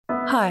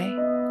Hi,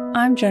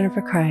 I'm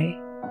Jennifer Cray.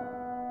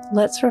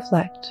 Let's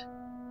reflect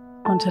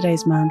on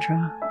today's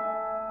mantra.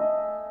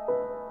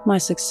 My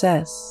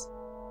success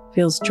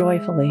feels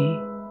joyfully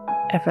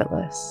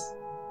effortless.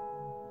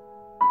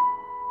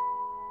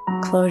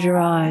 Close your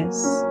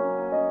eyes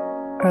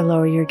or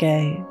lower your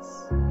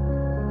gaze.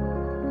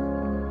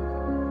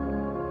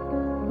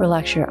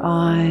 Relax your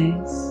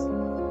eyes,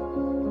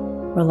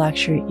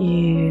 relax your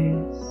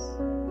ears,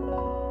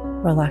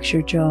 relax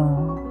your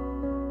jaw.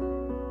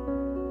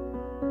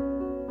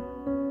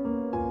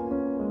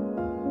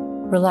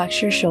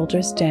 Relax your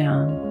shoulders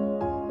down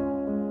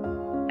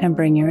and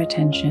bring your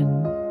attention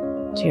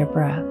to your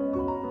breath.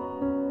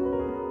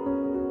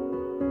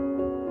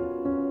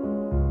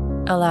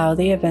 Allow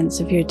the events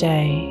of your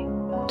day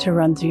to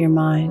run through your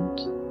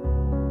mind,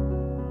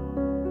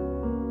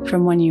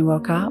 from when you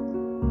woke up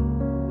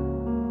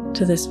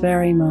to this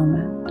very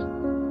moment,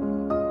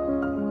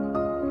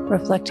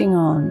 reflecting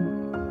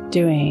on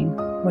doing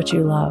what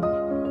you love.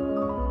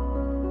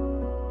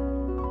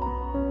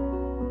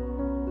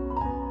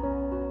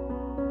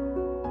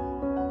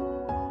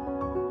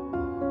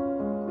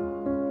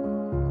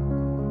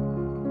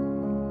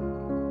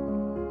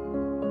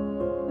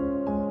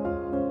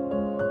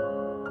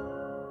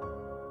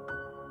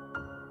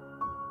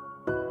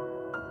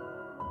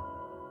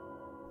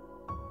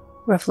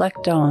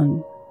 Reflect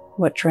on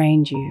what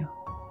drained you.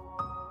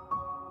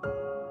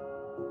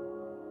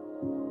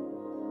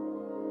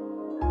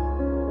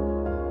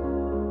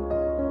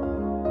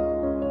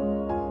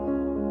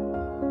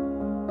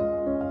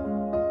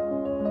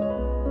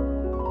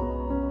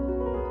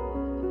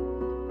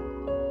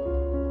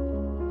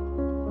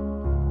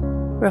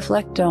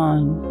 Reflect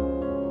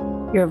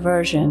on your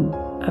version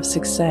of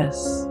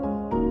success.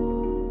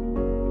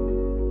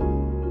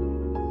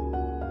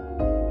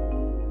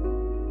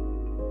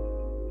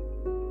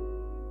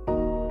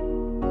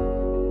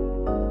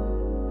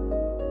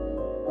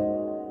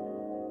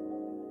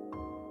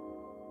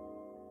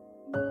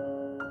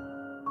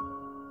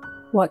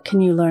 What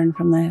can you learn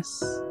from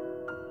this?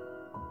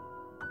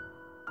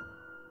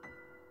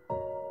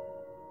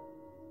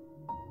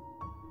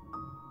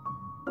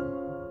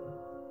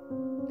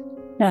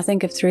 Now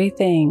think of 3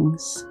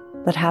 things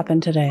that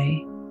happened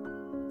today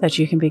that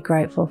you can be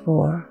grateful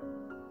for.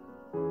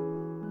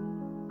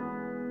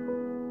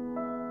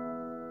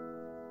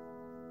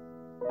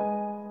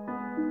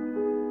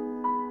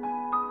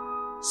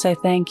 Say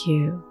thank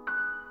you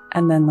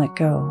and then let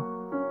go.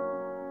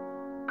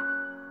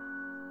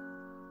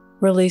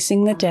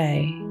 Releasing the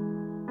day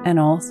and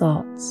all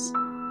thoughts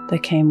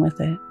that came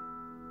with it.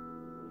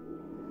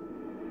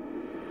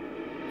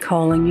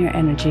 Calling your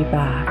energy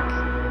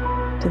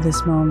back to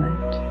this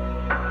moment.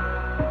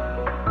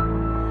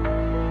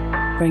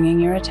 Bringing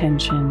your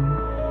attention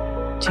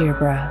to your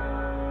breath.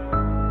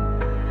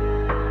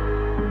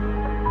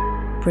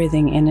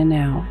 Breathing in and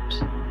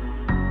out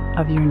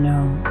of your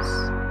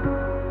nose.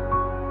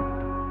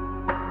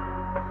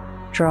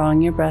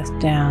 Drawing your breath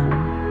down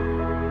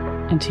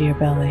into your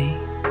belly,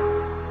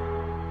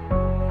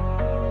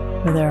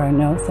 where there are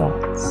no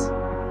thoughts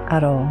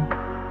at all.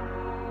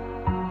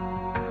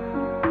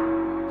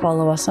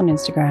 Follow us on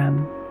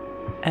Instagram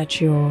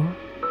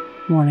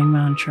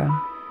 @YourMorningMantra.